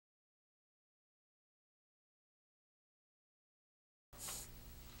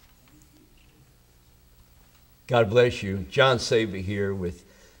God bless you. John Saba here with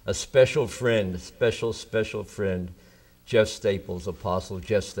a special friend, special friend, Jeff Staples, Apostle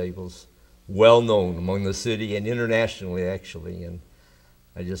Jeff Staples, well known among the city and internationally, actually. And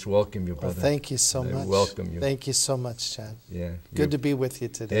I just welcome you, brother. Well, thank you so much. Welcome you. Thank you so much, John. Yeah. Good to be with you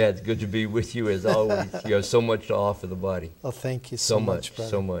today. Yeah, it's good to be with you as always. You have so much to offer the body. Well, thank you so much,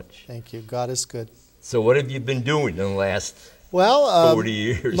 brother. So much. Thank you. God is good. So what have you been doing in the last 40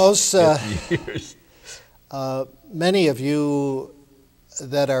 years, most, 50 years? Many of you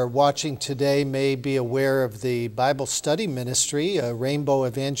that are watching today may be aware of the Bible study ministry, Rainbow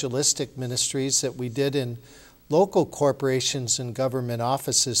Evangelistic Ministries that we did in local corporations and government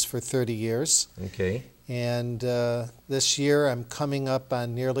offices for 30 years. Okay. And this year I'm coming up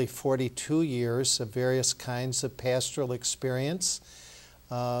on nearly 42 years of various kinds of pastoral experience.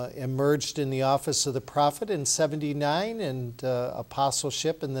 Emerged in the office of the prophet in '79 and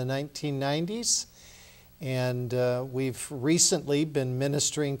apostleship in the 1990s. And we've recently been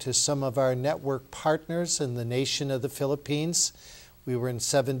ministering to some of our network partners in the nation of the Philippines. We were in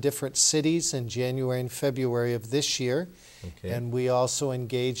 7 different cities in January and February of this year. Okay. And we also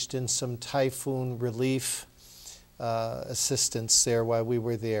engaged in some typhoon relief assistance there while we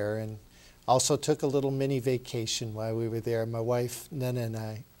were there. And also took a little mini vacation while we were there, my wife, Nana, and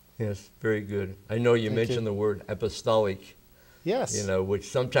I. Yes, very good. I know you mentioned the word apostolic. Yes. You know, which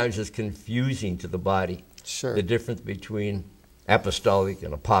sometimes is confusing to the body. Sure. The difference between apostolic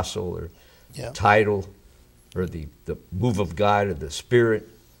and apostle, or title, or the move of God, or the Spirit.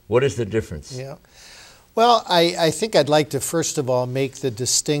 What is the difference? Yeah. Well, I think I'd like to first of all make the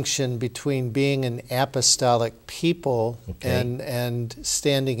distinction between being an apostolic people and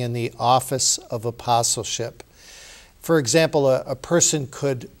standing in the office of apostleship. For example, a person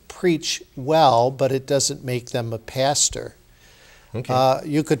could preach well, but it doesn't make them a pastor. Okay.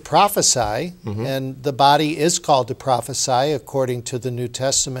 You could prophesy, and the body is called to prophesy according to the New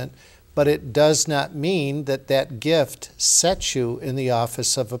Testament, but it does not mean that that gift sets you in the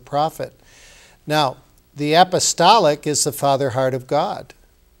office of a prophet. Now, the apostolic is the father heart of God,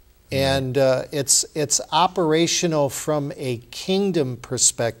 and it's operational from a kingdom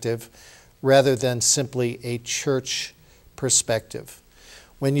perspective rather than simply a church perspective.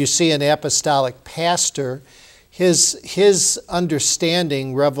 When you see an apostolic pastor, his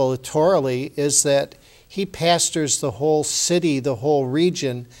understanding revelatorily is that he pastors the whole city, the whole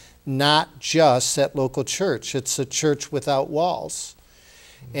region, not just that local church. It's a church without walls.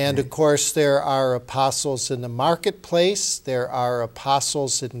 And of course, there are apostles in the marketplace, there are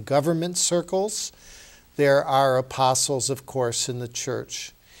apostles in government circles, there are apostles, of course, in the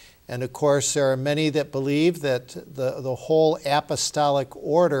church. And of course, there are many that believe that the whole apostolic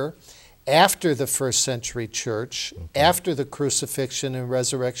order after the first century church, after the crucifixion and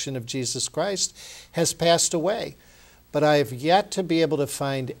resurrection of Jesus Christ, has passed away. But I have yet to be able to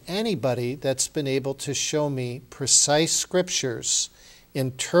find anybody that's been able to show me precise scriptures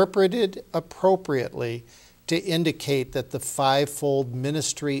interpreted appropriately to indicate that the fivefold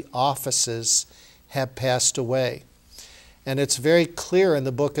ministry offices have passed away. And it's very clear in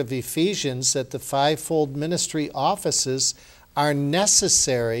the book of Ephesians that the fivefold ministry offices are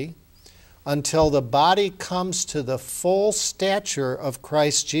necessary until the body comes to the full stature of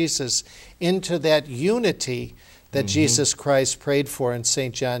Christ Jesus, into that unity that Jesus Christ prayed for in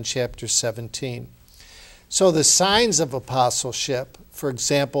St. John chapter 17. So the signs of apostleship, for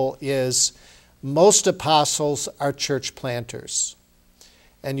example, is most apostles are church planters.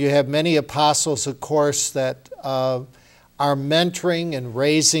 And you have many apostles, of course, that are mentoring and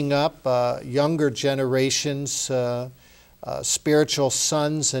raising up younger generations, spiritual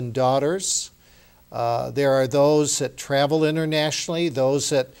sons and daughters. There are those that travel internationally, those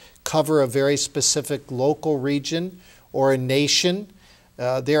that cover a very specific local region or a nation.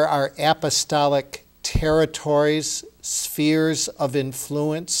 There are apostolic territories, spheres of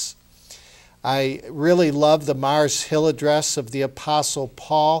influence. I really love the Mars Hill address of the Apostle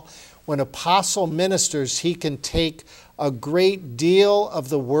Paul. When apostle ministers, he can take a great deal of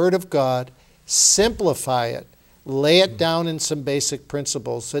the Word of God, simplify it, lay it down in some basic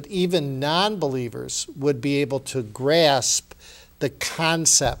principles that even non-believers would be able to grasp the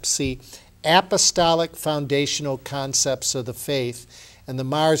concepts, the apostolic foundational concepts of the faith. And the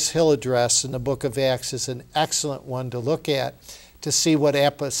Mars Hill address in the book of Acts is an excellent one to look at to see what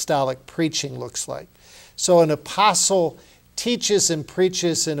apostolic preaching looks like. So an apostle teaches and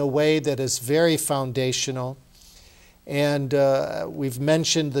preaches in a way that is very foundational. And we've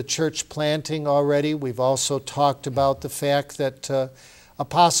mentioned the church planting already. We've also talked about the fact that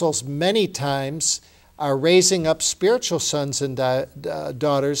apostles many times are raising up spiritual sons and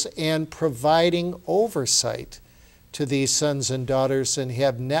daughters and providing oversight to these sons and daughters, and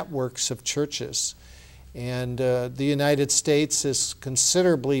have networks of churches. And the United States is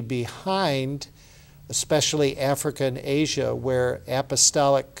considerably behind, especially Africa and Asia, where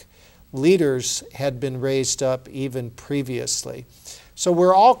apostolic leaders had been raised up even previously. So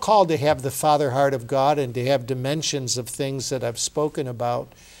we're all called to have the Father heart of God and to have dimensions of things that I've spoken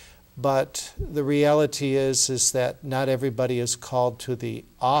about. But the reality is that not everybody is called to the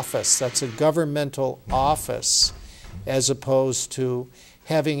office. That's a governmental office, as opposed to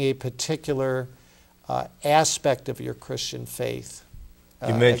having a particular aspect of your Christian faith.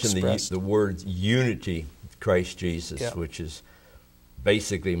 You mentioned the word unity, Christ Jesus, Yeah. which is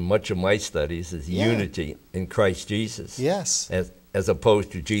basically much of my studies is unity in Christ Jesus. Yes. As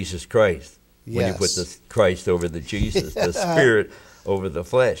opposed to Jesus Christ. When you put the Christ over the Jesus, the Spirit over the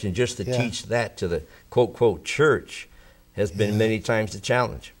flesh. And just to teach that to the quote, quote, church has been many times a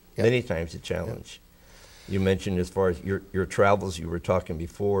challenge. Many times a challenge. You mentioned as far as your travels, you were talking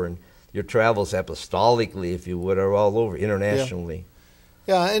before, and your travels apostolically, if you would, are all over, internationally.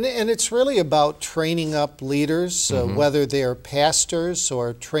 Yeah, and it's really about training up leaders, whether they are pastors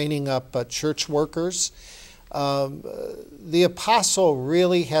or training up church workers. The apostle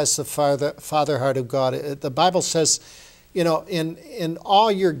really has the Father heart of God. The Bible says, you know, in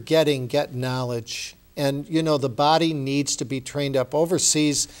all you're getting, get knowledge. And, you know, the body needs to be trained up.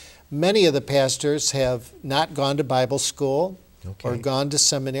 Overseas, many of the pastors have not gone to Bible school or gone to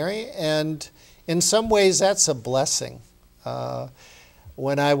seminary, and in some ways that's a blessing.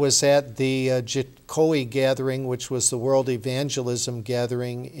 When I was at the Jikoe gathering, which was the World Evangelism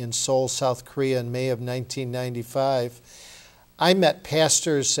Gathering in Seoul, South Korea in May of 1995, I met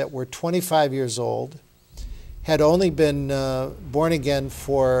pastors that were 25 years old, had only been born again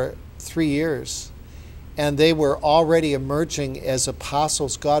for 3 years, and they were already emerging as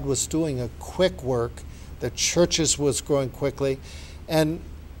apostles. God was doing a quick work. The churches was growing quickly. And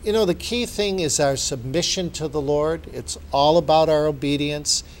you know, the key thing is our submission to the Lord. It's all about our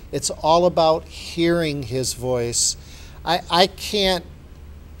obedience. It's all about hearing His voice. I can't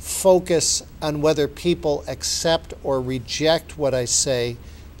focus on whether people accept or reject what I say.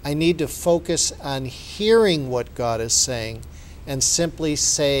 I need to focus on hearing what God is saying and simply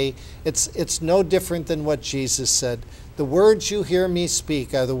say, it's no different than what Jesus said. The words you hear me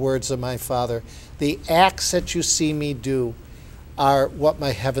speak are the words of my Father. The acts that you see me do are what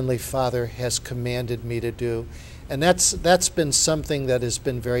my Heavenly Father has commanded me to do. And that's been something that has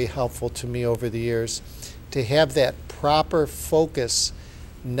been very helpful to me over the years, to have that proper focus,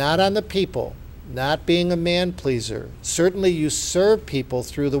 not on the people, not being a man-pleaser. Certainly you serve people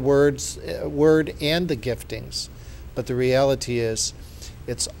through the word and the giftings, but the reality is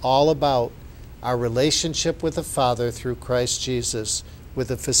it's all about our relationship with the Father through Christ Jesus with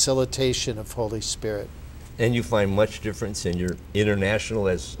the facilitation of Holy Spirit. And you find much difference in your international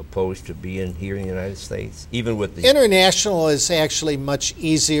as opposed to being here in the United States, even with the international is actually much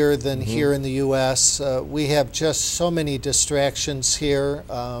easier than here in the U.S. We have just so many distractions here.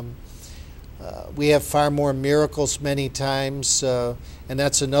 We have far more miracles many times, and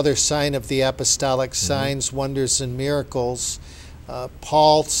that's another sign of the apostolic signs, wonders, and miracles.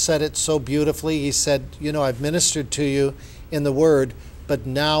 Paul said it so beautifully. He said, you know, I've ministered to you in the Word, but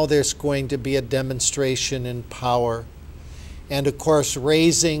now there's going to be a demonstration in power. And of course,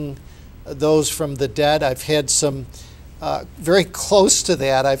 raising those from the dead. I've had some very close to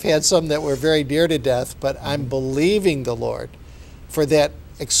that. I've had some that were very near to death, but I'm believing the Lord for that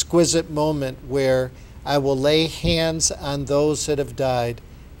exquisite moment where I will lay hands on those that have died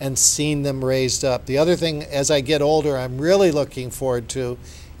and seen them raised up. The other thing, as I get older, I'm really looking forward to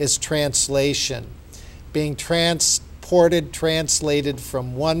is translation. Being translated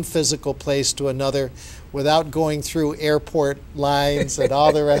from one physical place to another without going through airport lines and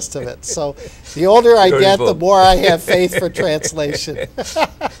all the rest of it. So the older I get, the more I have faith for translation.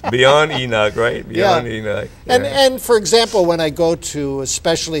 Beyond Enoch, right? Beyond Enoch. Yeah. And for example, when I go to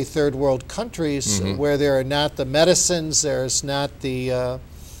especially third world countries where there are not the medicines, there's not the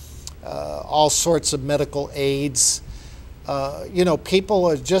all sorts of medical aids, you know, people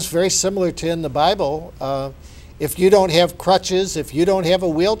are just very similar to in the Bible. If you don't have crutches, if you don't have a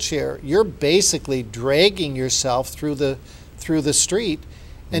wheelchair, you're basically dragging yourself through the street,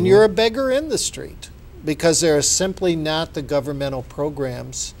 and you're a beggar in the street because there are simply not the governmental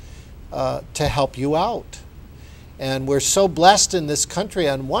programs to help you out. And we're so blessed in this country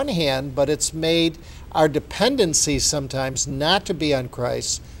on one hand, but it's made our dependency sometimes not to be on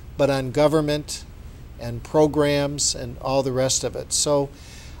Christ, but on government and programs and all the rest of it. So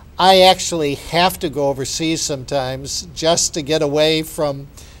I actually have to go overseas sometimes just to get away from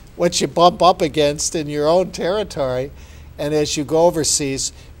what you bump up against in your own territory. And as you go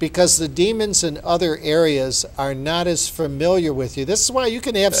overseas, because the demons in other areas are not as familiar with you. This is why you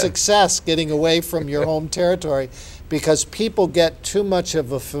can have success getting away from your home territory, because people get too much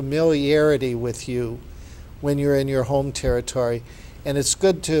of a familiarity with you when you're in your home territory. And it's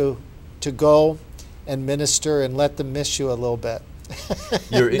good to go and minister and let them miss you a little bit.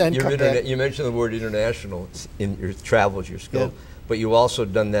 You mentioned the word international in your travels, your scope, but you've also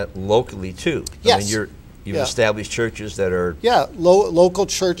done that locally too. Yes. I mean, you've established churches that are... Yeah, local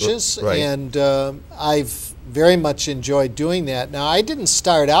churches, right. And I've very much enjoyed doing that. Now, I didn't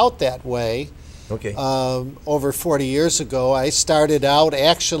start out that way. Okay. Over 40 years ago. I started out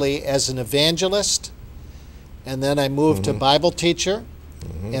actually as an evangelist, and then I moved to Bible teacher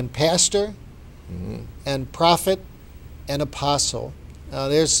and pastor and prophet and apostle.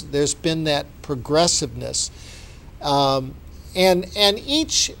 There's been that progressiveness. And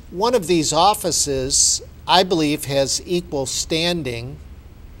each one of these offices, I believe, has equal standing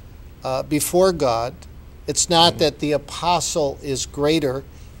before God. It's not that the apostle is greater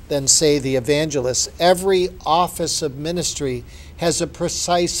than, say, the evangelist. Every office of ministry has a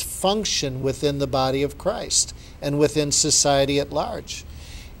precise function within the body of Christ and within society at large.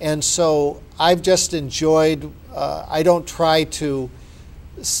 And so I've just enjoyed, I don't try to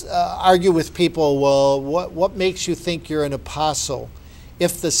argue with people, well, what makes you think you're an apostle?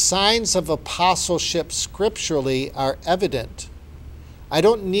 If the signs of apostleship scripturally are evident, I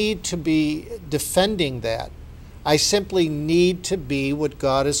don't need to be defending that. I simply need to be what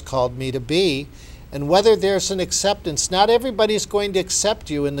God has called me to be. And whether there's an acceptance, not everybody's going to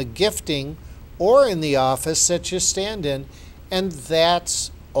accept you in the gifting or in the office that you stand in, and that's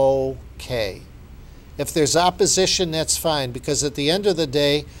okay. If there's opposition, that's fine, because at the end of the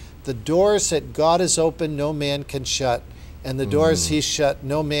day, the doors that God has opened, no man can shut, and the doors He's shut,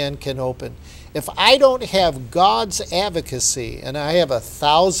 no man can open. If I don't have God's advocacy, and I have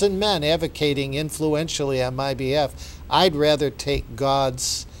 1,000 men advocating influentially on my behalf, I'd rather take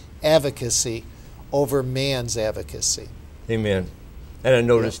God's advocacy over man's advocacy. Amen. And I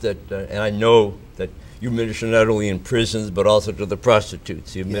noticed that, and I know that you minister not only in prisons, but also to the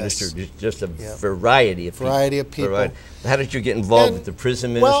prostitutes. You minister to just a variety of people. How did you get involved with the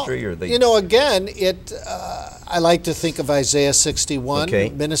prison ministry? Well, you know, again, I like to think of Isaiah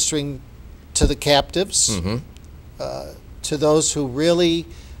 61, ministering to the captives, to those who really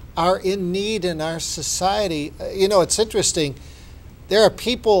are in need in our society. You know, it's interesting. There are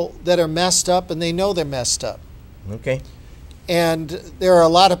people that are messed up, and they know they're messed up. Okay. And there are a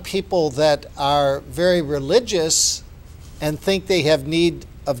lot of people that are very religious and think they have need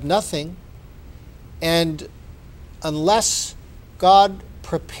of nothing. And unless God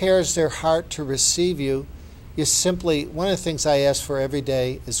prepares their heart to receive you, you simply, one of the things I ask for every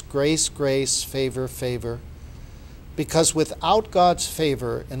day is grace, grace, favor, favor. Because without God's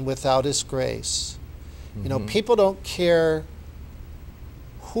favor and without His grace, you know, people don't care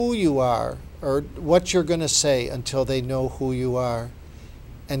who you are or what you're going to say until they know who you are.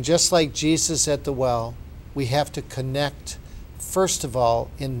 And just like Jesus at the well, we have to connect, first of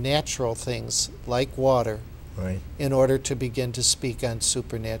all, in natural things like water, in order to begin to speak on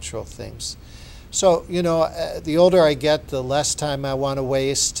supernatural things. So, you know, the older I get, the less time I want to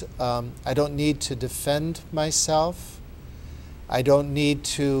waste. I don't need to defend myself. I don't need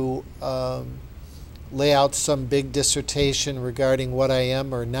to lay out some big dissertation regarding what I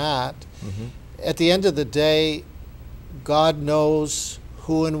am or not. At the end of the day, God knows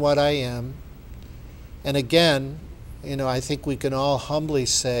who and what I am. And again, you know, I think we can all humbly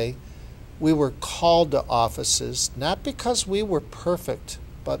say we were called to offices, not because we were perfect,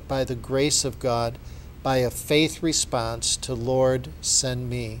 but by the grace of God, by a faith response to Lord, send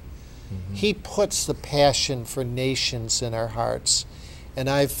me. He puts the passion for nations in our hearts. And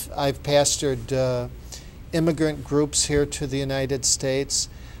I've pastored immigrant groups here to the United States.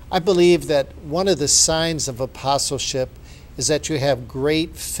 I believe that one of the signs of apostleship is that you have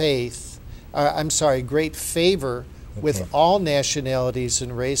great faith, great favor with all nationalities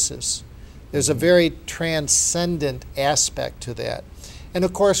and races. There's a very transcendent aspect to that. And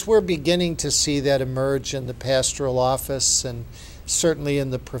of course, we're beginning to see that emerge in the pastoral office and certainly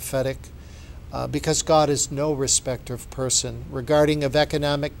in the prophetic, because God is no respecter of person. Regarding of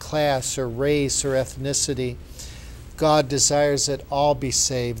economic class or race or ethnicity, God desires that all be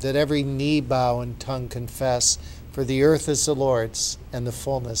saved, that every knee bow and tongue confess, for the earth is the Lord's and the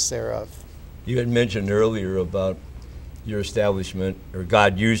fullness thereof. You had mentioned earlier about your establishment, or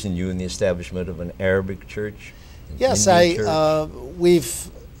God using you in the establishment of an Arabic church. Yes,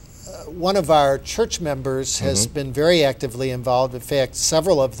 we've one of our church members has been very actively involved, in fact,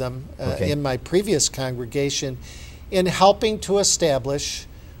 several of them in my previous congregation, in helping to establish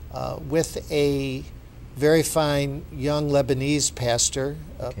with a very fine young Lebanese pastor,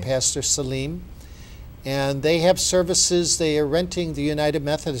 Pastor Salim, and they have services. They are renting the United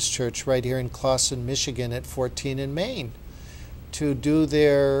Methodist Church right here in Clawson, Michigan at 14 in Maine to do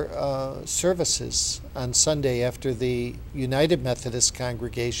their services on Sunday after the United Methodist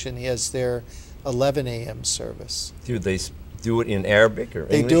congregation has their 11 a.m. service. Do they do it in Arabic or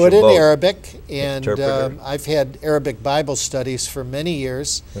English? They do it in both? Arabic, and Interpreter? I've had Arabic Bible studies for many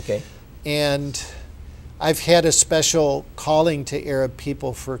years. Okay. And I've had a special calling to Arab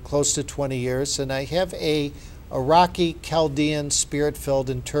people for close to 20 years, and I have a Iraqi Chaldean spirit-filled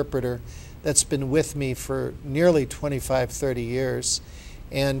interpreter that's been with me for nearly 25, 30 years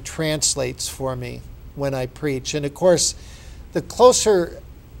and translates for me when I preach. And of course, the closer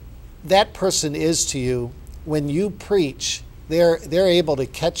that person is to you, when you preach, they're able to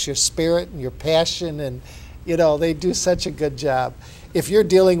catch your spirit and your passion, and you know, they do such a good job. If you're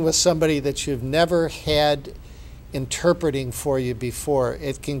dealing with somebody that you've never had interpreting for you before,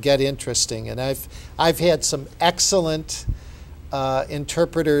 it can get interesting. And I've had some excellent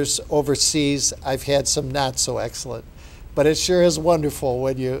interpreters overseas. I've had some not so excellent, but it sure is wonderful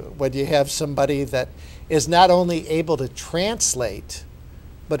when you have somebody that is not only able to translate,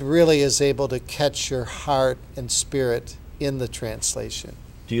 but really is able to catch your heart and spirit in the translation.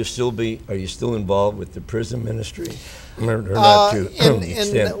 Are you still involved with the prison ministry? Or not to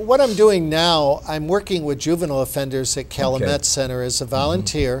extent? What I'm doing now, I'm working with juvenile offenders at Calumet Center as a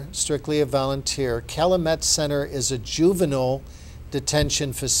volunteer, strictly a volunteer. Calumet Center is a juvenile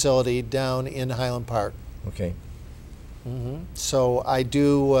detention facility down in Highland Park. Okay. So I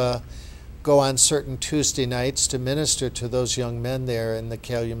do go on certain Tuesday nights to minister to those young men there in the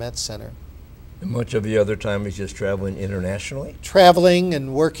Calumet Center. And much of the other time is just traveling internationally? Traveling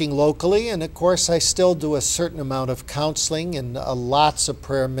and working locally, and of course I still do a certain amount of counseling and lots of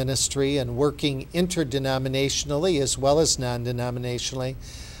prayer ministry and working interdenominationally as well as non-denominationally.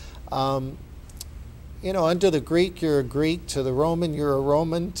 You know, unto the Greek you're a Greek, to the Roman you're a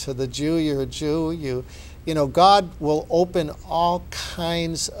Roman, to the Jew you're a Jew. You know, God will open all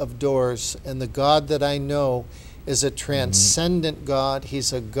kinds of doors, and the God that I know is a transcendent God.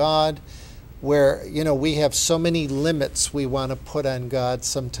 He's a God where, you know, we have so many limits we want to put on God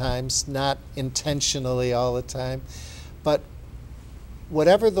sometimes, not intentionally all the time. But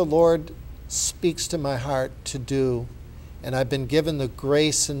whatever the Lord speaks to my heart to do, and I've been given the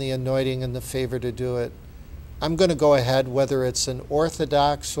grace and the anointing and the favor to do it, I'm going to go ahead whether it's an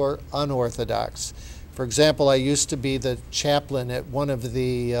orthodox or unorthodox. For example, I used to be the chaplain at one of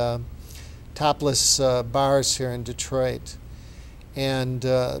the topless bars here in Detroit, and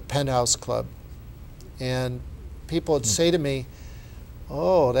Penthouse Club, and people would say to me,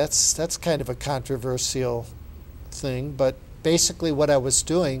 "Oh, that's kind of a controversial thing," but basically what I was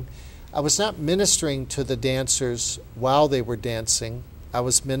doing, I was not ministering to the dancers while they were dancing. I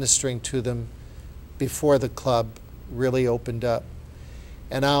was ministering to them before the club really opened up.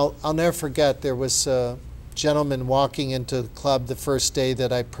 And I'll never forget, there was a gentleman walking into the club the first day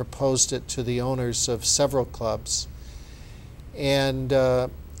that I proposed it to the owners of several clubs. And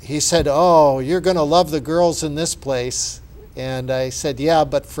he said, "Oh, you're going to love the girls in this place." And I said, "Yeah,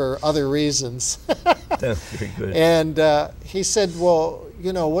 but for other reasons." That's very good. And he said, "Well,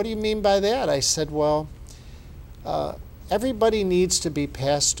 you know, what do you mean by that?" I said, "Well, everybody needs to be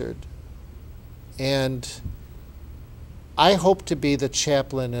pastored. And I hope to be the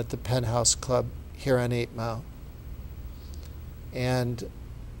chaplain at the Penthouse Club here on 8 Mile. And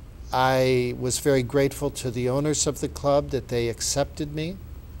I was very grateful to the owners of the club that they accepted me.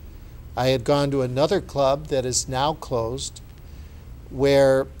 I had gone to another club that is now closed,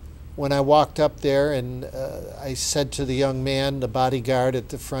 where when I walked up there and I said to the young man, the bodyguard at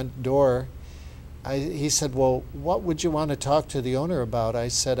the front door, he said, "Well, what would you want to talk to the owner about?" I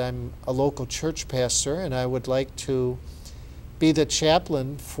said, "I'm a local church pastor and I would like to be the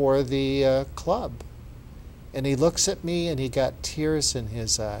chaplain for the club." And he looks at me and he got tears in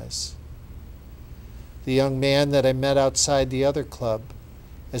his eyes. The young man that I met outside the other club,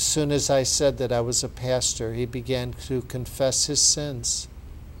 as soon as I said that I was a pastor, he began to confess his sins.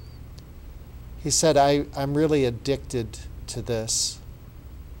 He said, I'm really addicted to this.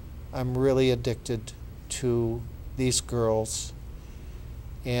 I'm really addicted to these girls.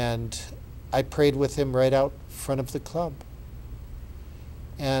 And I prayed with him right out front of the club.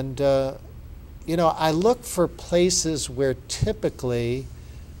 And you know, I look for places where typically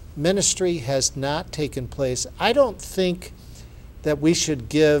ministry has not taken place. I don't think that we should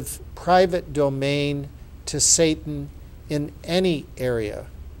give private domain to Satan in any area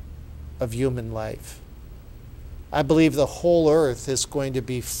of human life. I believe the whole earth is going to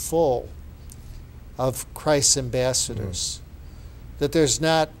be full of Christ's ambassadors. That there's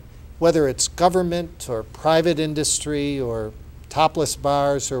not, whether it's government or private industry or topless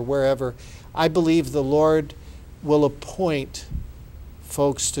bars or wherever, I believe the Lord will appoint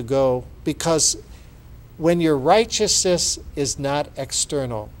folks to go, because when your righteousness is not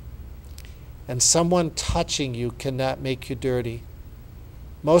external and someone touching you cannot make you dirty.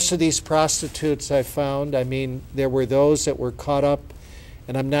 Most of these prostitutes I found, I mean, there were those that were caught up,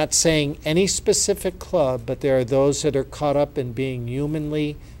 and I'm not saying any specific club, but there are those that are caught up in being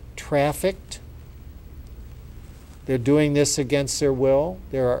humanly trafficked. They're doing this against their will.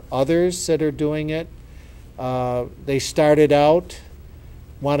 There are others that are doing it. They started out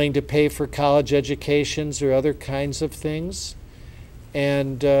wanting to pay for college educations or other kinds of things,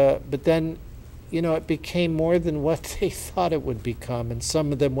 and but then, you know, it became more than what they thought it would become, and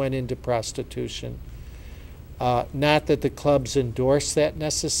some of them went into prostitution. Not that the clubs endorse that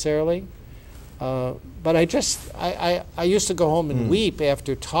necessarily, but I used to go home and weep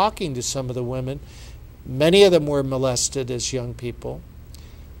after talking to some of the women. Many of them were molested as young people.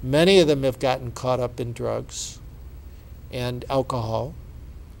 Many of them have gotten caught up in drugs and alcohol,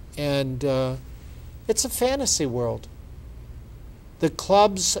 and it's a fantasy world. The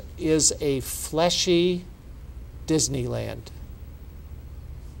clubs is a fleshy Disneyland,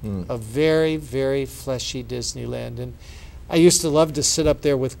 a very, very fleshy Disneyland. And I used to love to sit up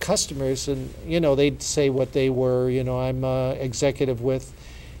there with customers, and, you know, they'd say what they were. You know, I'm executive with,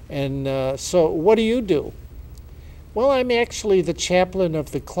 and so what do you do? Well, I'm actually the chaplain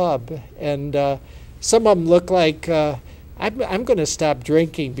of the club, and some of them look like, I'm going to stop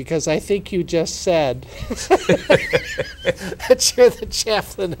drinking because I think you just said that you're the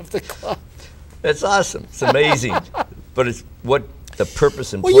chaplain of the club. That's awesome. It's amazing. But it's what the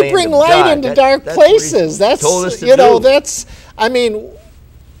purpose and plan Well, you bring light God. into dark places. That's, told us to you know, do. that's, I mean,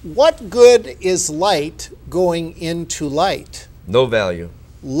 what good is light going into light? No value.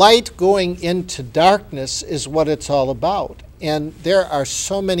 Light going into darkness is what it's all about. And there are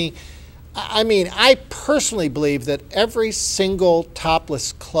so many. I mean, I personally believe that every single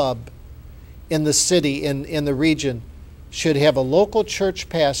topless club in the city, in the region, should have a local church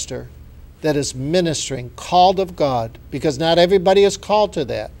pastor that is ministering, called of God, because not everybody is called to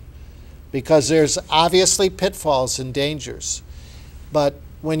that, because there's obviously pitfalls and dangers. But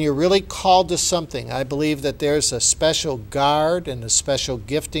when you're really called to something, I believe that there's a special guard and a special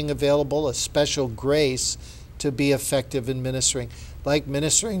gifting available, a special grace to be effective in ministering. Like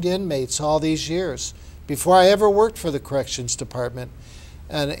ministering to inmates all these years, before I ever worked for the corrections department.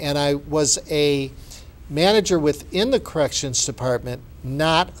 And I was a manager within the corrections department,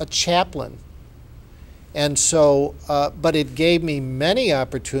 not a chaplain. And so, but it gave me many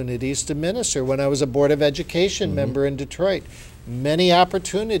opportunities to minister. When I was a Board of Education member in Detroit, many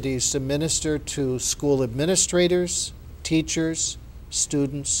opportunities to minister to school administrators, teachers,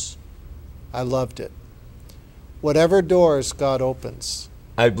 students. I loved it. Whatever doors God opens.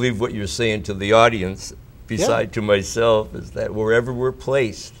 I believe what you're saying to the audience, beside to myself, is that wherever we're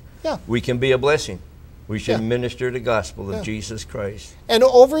placed, we can be a blessing. We should minister the gospel of Jesus Christ. And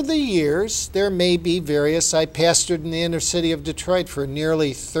over the years, there may be various. I pastored in the inner city of Detroit for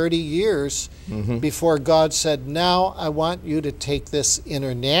nearly 30 years before God said, now I want you to take this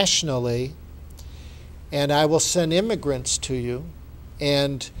internationally, and I will send immigrants to you,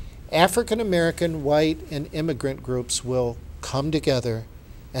 and African American, white, and immigrant groups will come together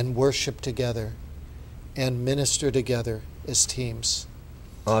and worship together and minister together as teams.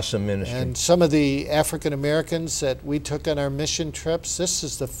 Awesome ministry. And some of the African Americans that we took on our mission trips, this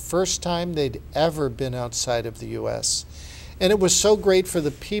is the first time they'd ever been outside of the U.S. And it was so great for the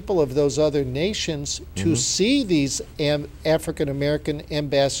people of those other nations to see these African American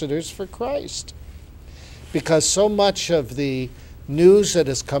ambassadors for Christ. Because so much of the news that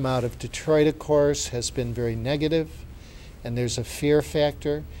has come out of Detroit, of course, has been very negative, and there's a fear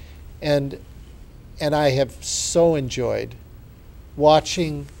factor. And I have so enjoyed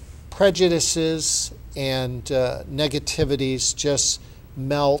watching prejudices and negativities just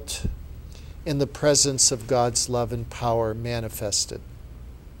melt in the presence of God's love and power manifested.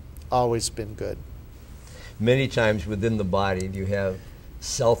 Always been good. Many times within the body you have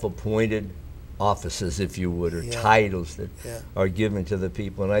self-appointed offices, if you would, or titles that are given to the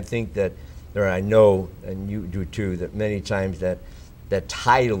people. And I think that, or I know, and you do too, that many times that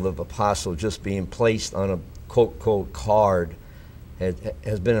title of apostle just being placed on a quote card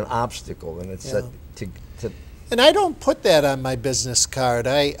has been an obstacle, and it's And I don't put that on my business card.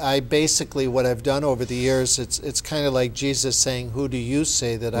 I basically, what I've done over the years, it's kind of like Jesus saying, who do you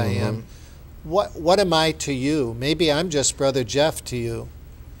say that I am? What am I to you? Maybe I'm just Brother Jeff to you.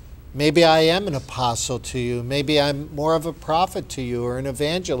 Maybe I am an apostle to you. Maybe I'm more of a prophet to you, or an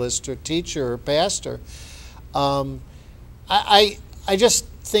evangelist, or teacher, or pastor. I just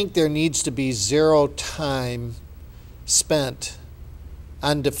think there needs to be zero time spent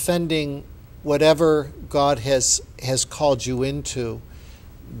on defending whatever God has called you into.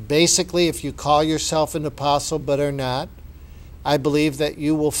 Basically, if you call yourself an apostle but are not, I believe that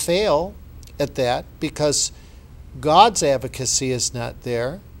you will fail at that, because God's advocacy is not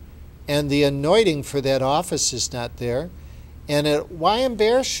there, and the anointing for that office is not there. And why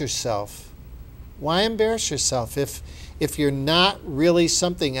embarrass yourself? Why embarrass yourself if you're not really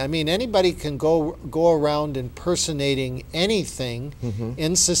something? I mean, anybody can go around impersonating anything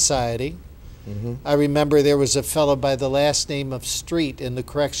in society. I remember there was a fellow by the last name of Street in the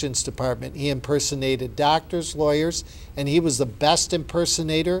corrections department. He impersonated doctors, lawyers, and he was the best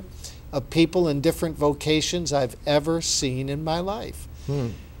impersonator of people in different vocations I've ever seen in my life.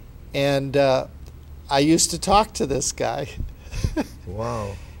 And I used to talk to this guy.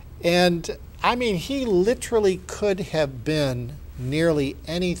 Wow. And I mean, he literally could have been nearly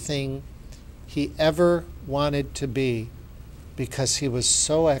anything he ever wanted to be, because he was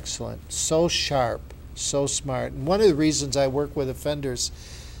so excellent, so sharp, so smart. And one of the reasons I work with offenders,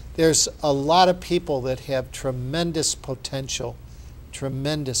 there's a lot of people that have tremendous potential,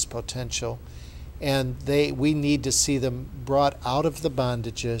 and we need to see them brought out of the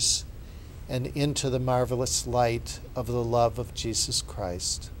bondages and into the marvelous light of the love of Jesus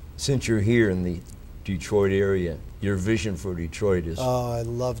Christ. Since you're here in the Detroit area, your vision for Detroit is... Oh, I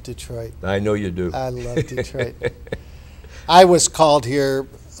love Detroit. I know you do. I love Detroit. I was called here,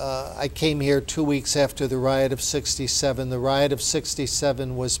 I came here 2 weeks after the riot of '67. The riot of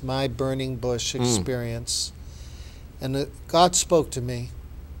 '67 was my burning bush experience. And God spoke to me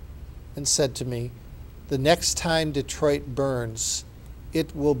and said to me, the next time Detroit burns,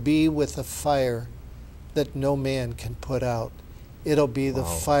 it will be with a fire that no man can put out. It'll be the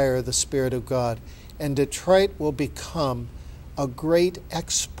fire of the Spirit of God. And Detroit will become a great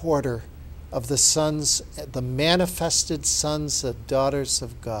exporter of the sons, the manifested sons and daughters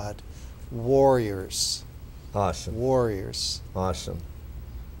of God. Warriors. Awesome. Warriors. Awesome.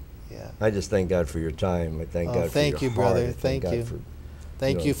 Yeah. I just thank God for your time. I thank God for your heart. Thank you, brother. Thank you.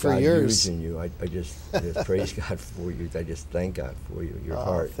 Thank you for God yours. using you. I just praise God for you. I just thank God for you, your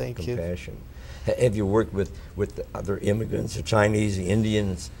heart, compassion. Have you worked with the other immigrants, the Chinese, the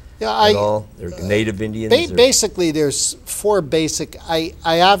Indians, at all? They're Native Indians? Basically, there's four basic. I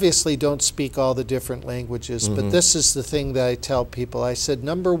obviously don't speak all the different languages, but this is the thing that I tell people. I said,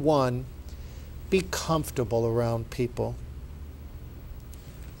 number one, be comfortable around people,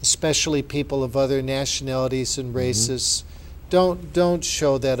 especially people of other nationalities and races. Don't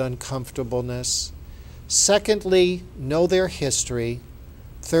show that uncomfortableness. Secondly, know their history.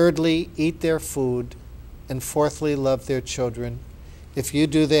 Thirdly, eat their food. And fourthly, love their children. If you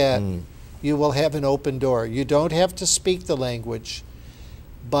do that, you will have an open door. You don't have to speak the language,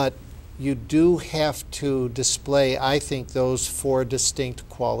 but you do have to display, I think, those four distinct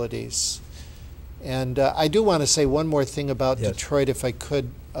qualities. And I do want to say one more thing about Detroit, if I could,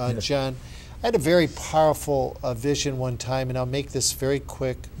 John. I had a very powerful vision one time, and I'll make this very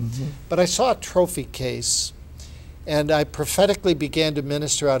quick. But I saw a trophy case, and I prophetically began to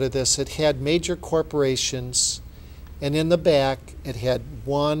minister out of this. It had major corporations, and in the back it had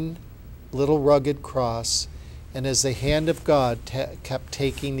one little rugged cross. And as the hand of God kept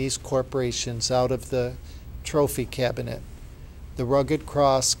taking these corporations out of the trophy cabinet, the rugged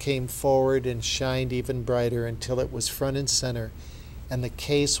cross came forward and shined even brighter until it was front and center. And the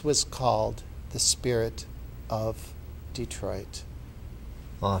case was called the Spirit of Detroit.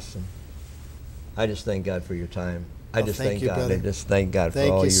 Awesome. I just thank God for your time. I just thank God. Brother. I just thank God for all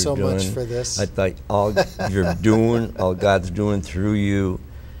you're doing. Thank you so much for this. I thank all you're doing, all God's doing through you.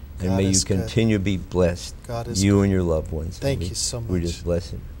 And may you continue to be blessed, you and your loved ones. Thank you so much. We just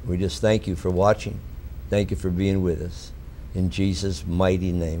bless Him. We just thank you for watching. Thank you for being with us. In Jesus'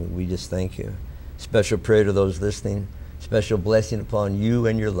 mighty name, we just thank you. Special prayer to those listening. Special blessing upon you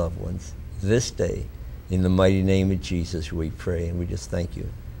and your loved ones this day. In the mighty name of Jesus, we pray, and we just thank you.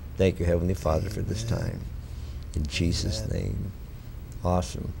 Thank you, Heavenly Father, for this time. In Jesus' name.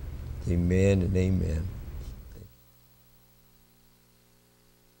 Awesome. Amen and amen.